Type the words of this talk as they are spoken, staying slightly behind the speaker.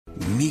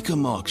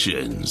Mecum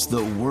Auctions,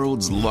 the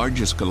world's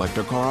largest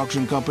collector car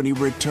auction company,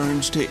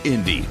 returns to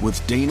Indy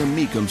with Dana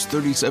Mecum's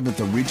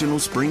 37th Original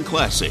Spring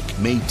Classic,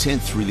 May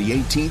 10th through the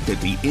 18th at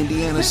the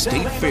Indiana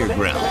State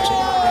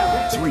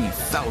Fairgrounds.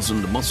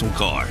 3,000 muscle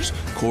cars,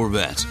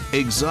 Corvettes,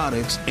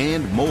 exotics,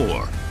 and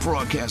more.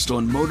 Broadcast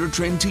on Motor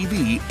Trend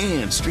TV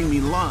and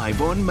streaming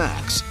live on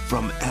Max.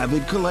 From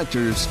avid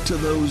collectors to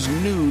those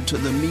new to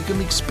the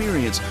Mecum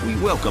experience, we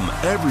welcome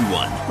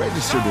everyone.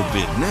 Register to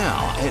bid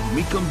now at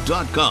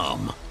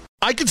Mecum.com.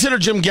 I consider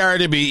Jim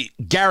Garrity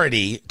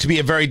to be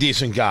a very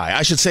decent guy.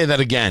 I should say that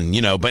again,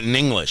 but in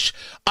English.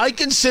 I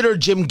consider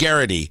Jim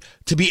Garrity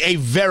to be a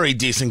very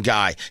decent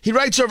guy. He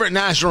writes over at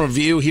National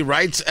Review. He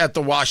writes at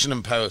the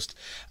Washington Post.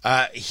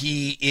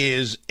 He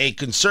is a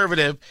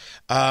conservative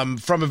from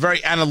a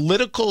very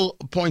analytical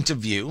point of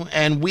view,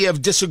 and we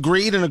have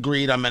disagreed and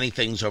agreed on many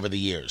things over the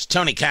years.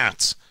 Tony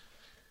Katz,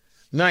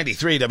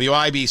 93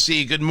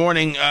 WIBC. Good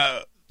morning.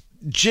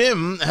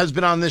 Jim has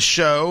been on this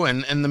show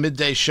and the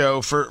midday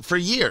show for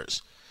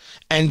years.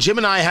 And Jim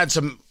and I had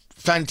some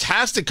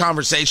fantastic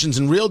conversations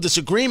and real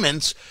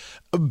disagreements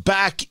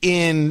back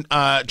in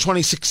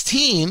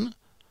 2016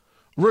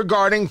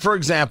 regarding, for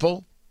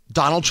example,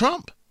 Donald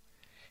Trump.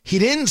 He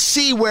didn't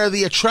see where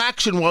the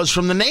attraction was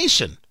from the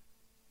nation.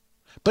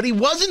 But he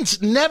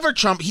wasn't never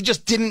Trump. He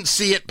just didn't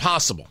see it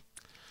possible.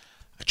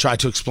 I tried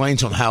to explain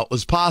to him how it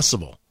was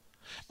possible.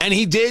 And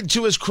he did,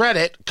 to his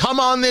credit, come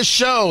on this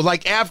show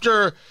like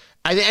after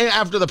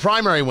the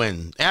primary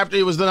win, after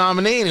he was the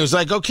nominee, and he was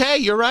like, okay,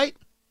 you're right.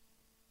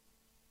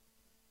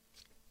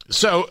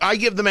 So I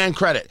give the man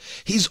credit.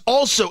 He's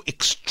also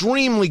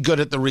extremely good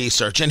at the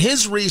research, and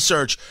his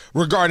research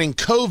regarding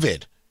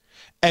COVID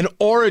and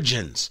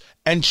origins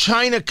and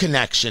China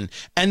connection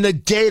and the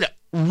data,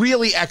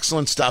 really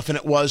excellent stuff, and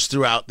it was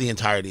throughout the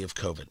entirety of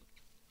COVID.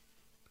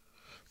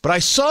 But I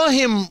saw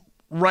him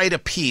write a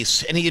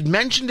piece, and he had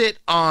mentioned it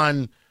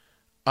on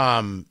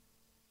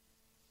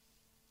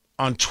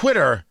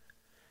Twitter.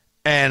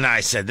 And I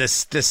said,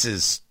 this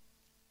is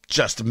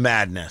just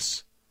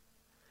madness.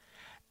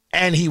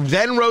 And he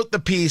then wrote the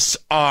piece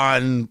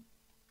on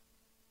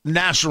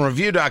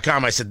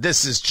nationalreview.com. I said,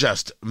 this is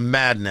just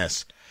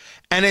madness.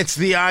 And it's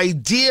the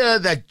idea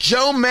that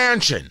Joe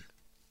Manchin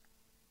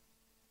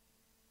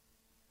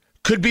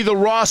could be the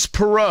Ross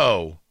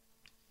Perot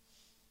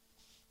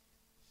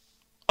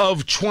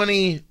of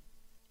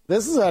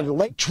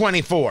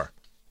 2024.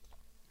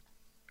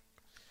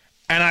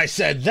 And I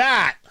said,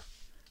 that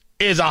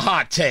is a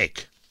hot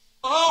take.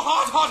 Oh,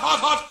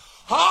 hot.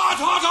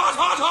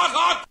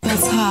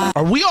 That's hot.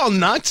 Are we all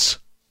nuts?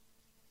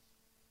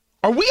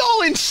 Are we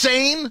all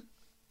insane?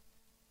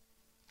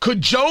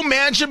 Could Joe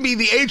Manchin be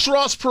the H.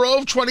 Ross Perot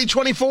of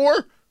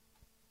 2024?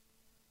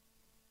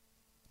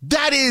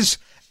 That is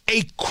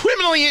a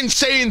criminally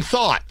insane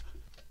thought.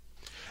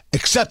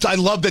 Except I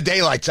love the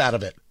daylights out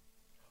of it.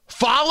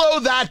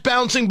 Follow that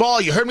bouncing ball.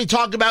 You heard me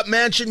talk about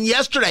Manchin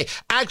yesterday,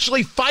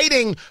 actually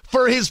fighting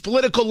for his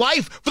political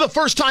life for the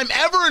first time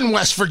ever in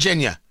West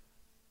Virginia.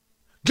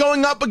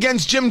 Going up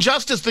against Jim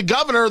Justice, the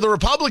governor, the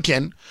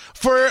Republican,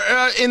 for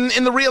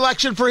in the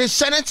re-election for his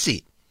Senate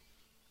seat.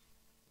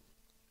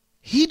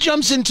 He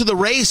jumps into the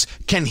race.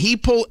 Can he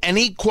pull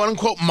any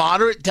quote-unquote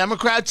moderate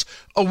Democrats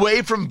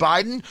away from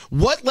Biden?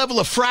 What level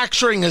of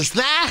fracturing is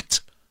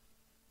that?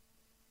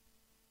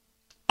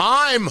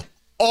 I'm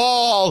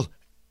all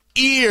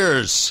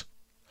ears.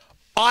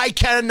 I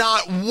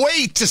cannot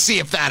wait to see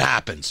if that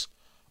happens.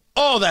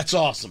 Oh, that's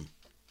awesome.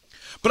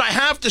 But I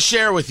have to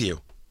share with you.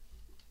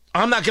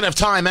 I'm not going to have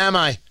time, am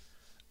I,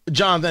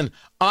 Jonathan?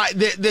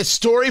 This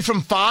story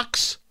from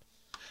Fox,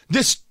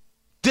 this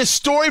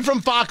story from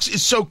Fox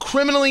is so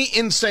criminally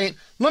insane.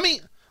 Let me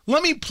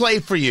play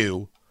for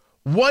you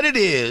what it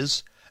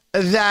is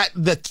that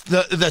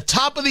the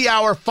top of the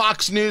hour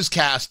Fox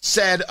newscast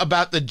said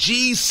about the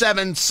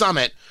G7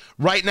 summit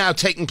right now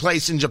taking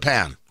place in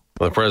Japan.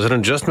 The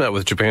president just met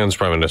with Japan's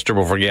prime minister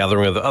before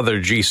gathering with other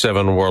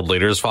G7 world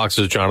leaders.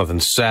 Fox's Jonathan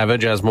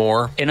Savage has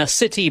more. In a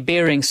city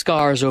bearing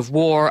scars of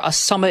war, a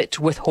summit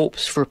with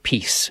hopes for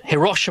peace.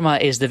 Hiroshima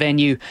is the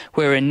venue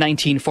where in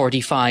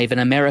 1945 an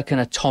American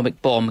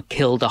atomic bomb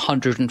killed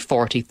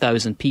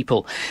 140,000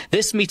 people.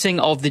 This meeting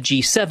of the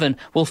G7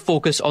 will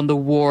focus on the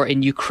war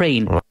in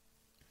Ukraine.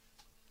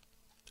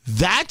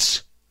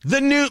 That's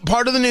the new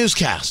part of the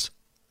newscast.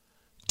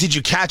 Did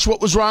you catch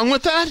what was wrong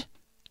with that?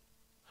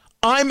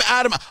 I'm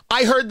Adam.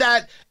 I heard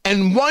that,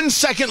 and 1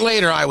 second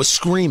later, I was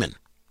screaming.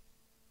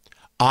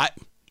 I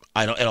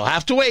don't. It'll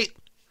have to wait.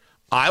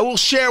 I will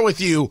share with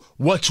you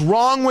what's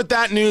wrong with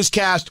that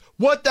newscast.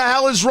 What the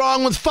hell is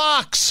wrong with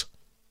Fox?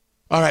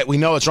 All right, we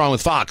know what's wrong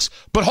with Fox,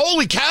 but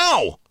holy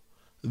cow,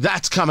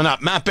 that's coming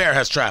up. Matt Bear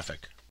has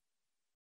traffic.